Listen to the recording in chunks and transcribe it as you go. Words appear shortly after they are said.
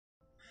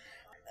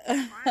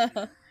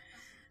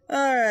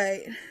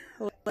Alright,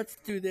 let's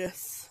do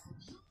this.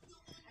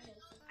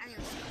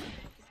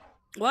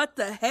 What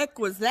the heck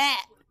was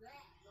that?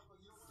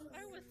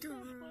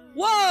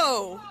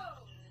 Whoa!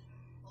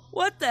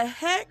 What the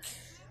heck?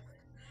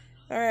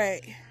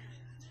 Alright.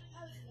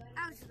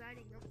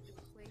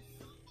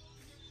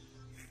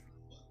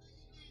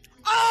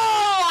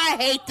 Oh, I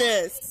hate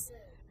this!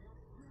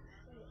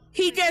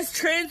 He just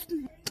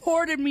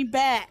transported me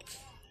back.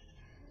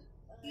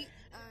 He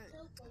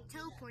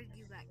teleported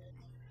you back.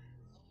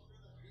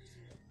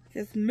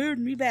 Just moved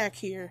me back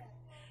here.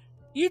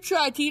 You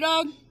try,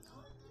 T-Dogg. No,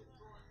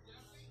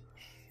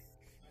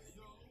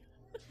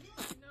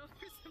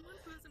 for someone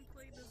who hasn't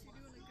played this, you're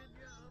doing a good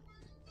job.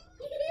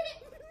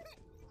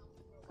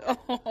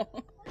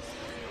 Oh.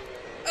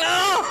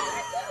 Oh!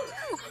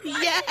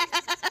 Yeah!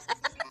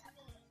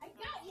 I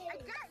got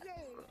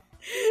you!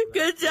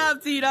 Good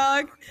job,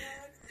 T-Dogg.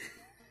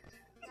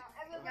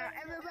 Now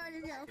everybody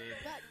know.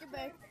 Back to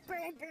back.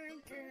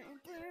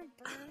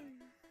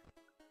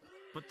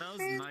 But that was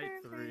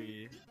night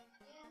 3.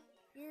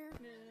 Yeah.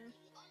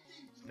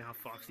 Now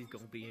Foxy's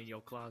gonna be in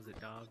your closet,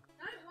 dog.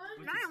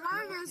 Night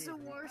 1 is the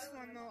worst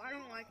one though. I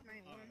don't like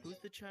night 1. Who's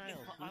the child?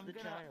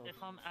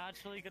 If I'm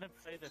actually gonna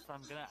play this,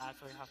 I'm gonna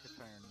actually have to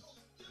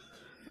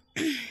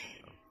turn.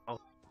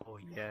 Oh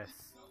yes.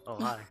 Oh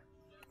hi.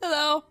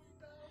 Hello.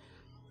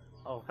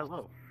 Oh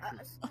hello.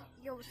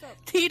 Yo, what's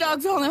up?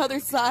 T-Dogg's on the other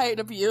side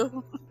of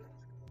you.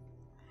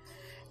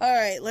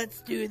 Alright,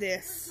 let's do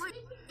this. Wait,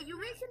 are you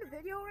making a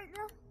video right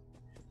now?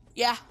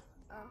 Yeah.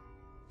 Oh.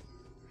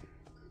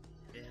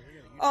 Yeah,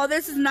 Oh,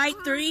 this is night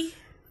 3?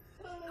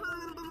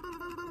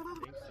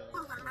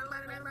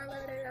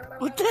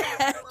 What the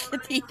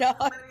heck,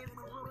 T-Dogg?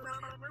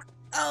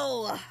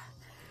 Oh.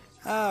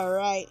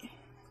 Alright.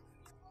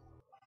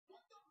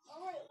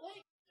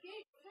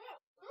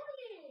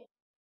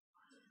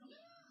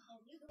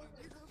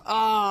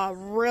 Oh,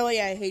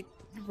 really? I hate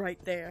right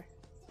there.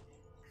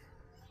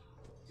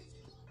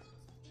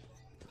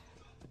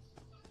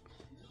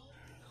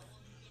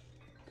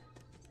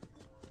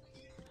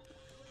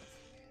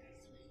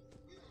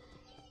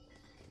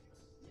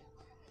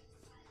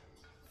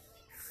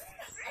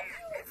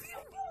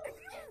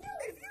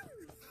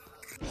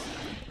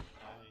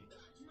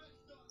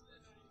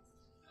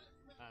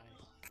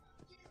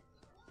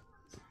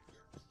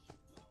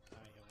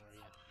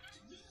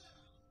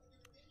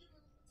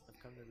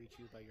 Come to reach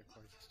you by your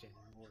car's extended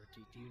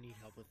warranty. Do you need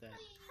help with that?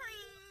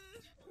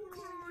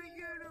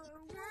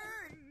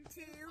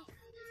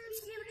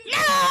 No!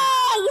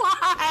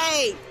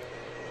 Why?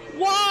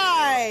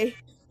 Why?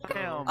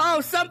 Damn. Oh,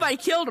 somebody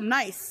killed him.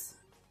 Nice.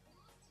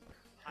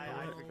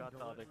 I forgot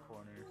the other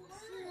corner.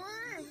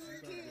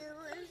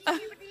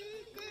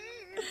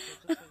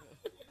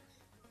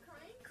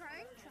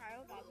 Crying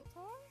child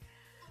avatar?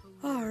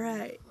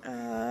 Alright.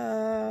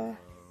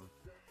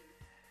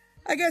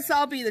 I guess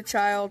I'll be the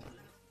child.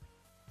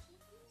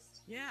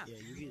 Yeah,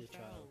 you be the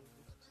child.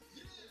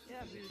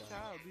 Yeah, be the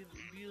child.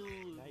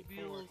 Be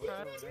a little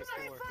child.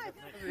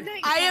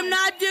 I am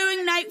not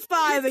doing night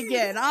 5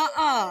 again.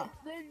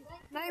 Then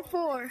night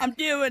 4. I'm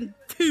doing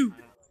 2.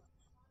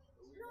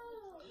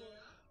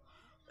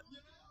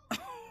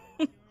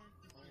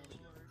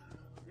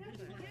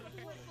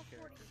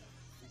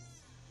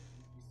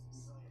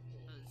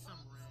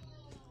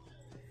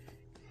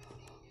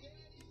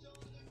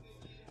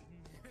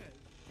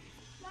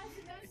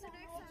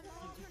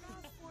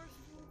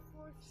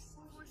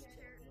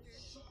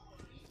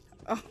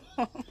 Oh.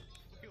 Oh,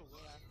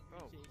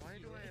 why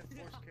do I have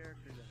forced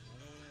characters on?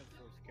 I don't have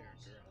forced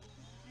character on.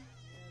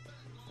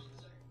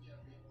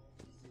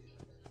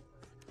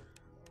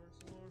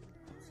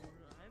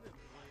 I haven't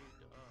played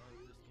this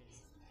game.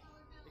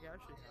 Like, I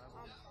actually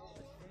haven't.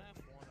 FNAF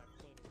 1, I've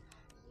played a little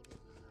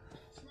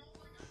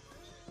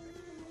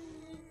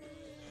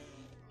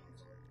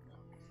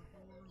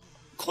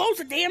bit. Close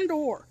the damn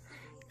door.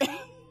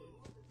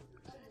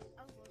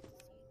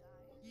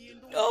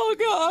 Oh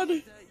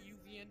god.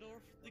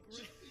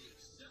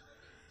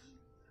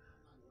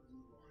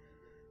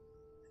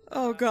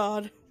 Oh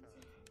god.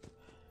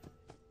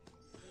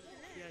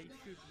 Yeah, you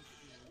should be.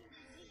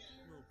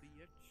 Little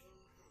bitch.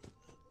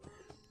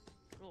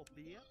 Little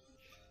bitch.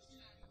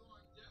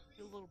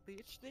 You little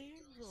bitch there?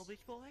 Little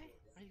bitch boy?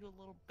 Are you a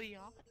little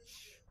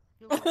bitch?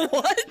 You a little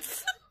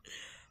What?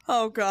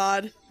 Oh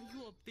god. Are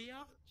you a bitch?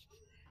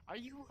 Are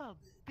you a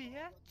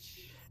bitch?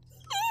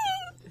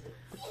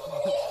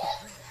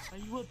 Are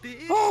you a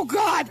bitch? Oh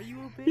god. Are you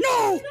a bitch?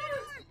 No!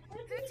 I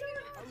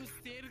was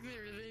standing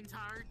there the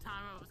entire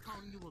time I was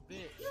calling you a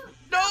bitch.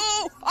 No!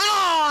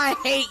 Oh, I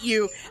hate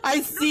you.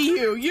 I see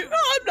you.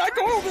 I'm not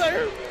going over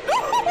there.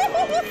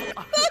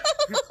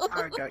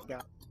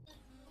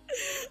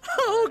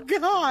 Oh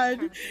god.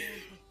 It's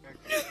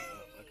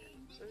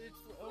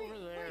over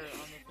there on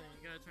the thing.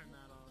 You gotta turn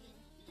that off.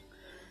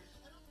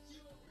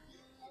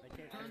 I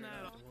can't Turn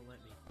that off. It won't let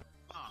me.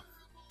 Off.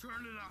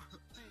 Turn it off.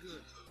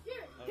 Good.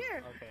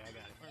 Here. Okay, I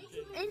got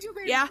it. Angel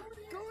Baby. Yeah?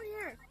 Go in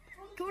here.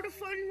 Go to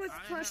fun with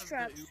plush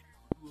traps.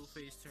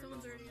 Face turned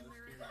Someone's on already in this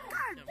there. game.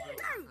 God, Yeah, like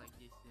damn.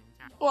 this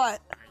entire What?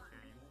 time.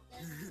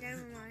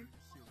 Never mind.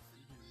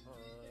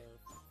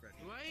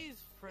 Freddy. Why is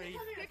Freddy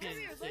Come skin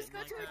here. Let's sitting go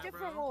like to a that,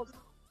 different bro? world.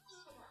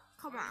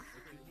 Come on. What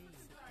you need?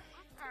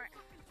 Alright.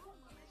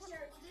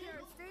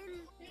 Here,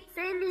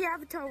 stay in the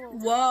avatar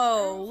world.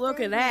 Whoa, look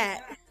at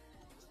that.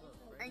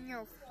 I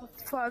know.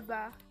 Far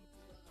back.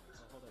 Oh,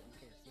 hold on, you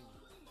can't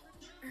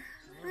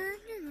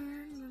see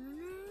me.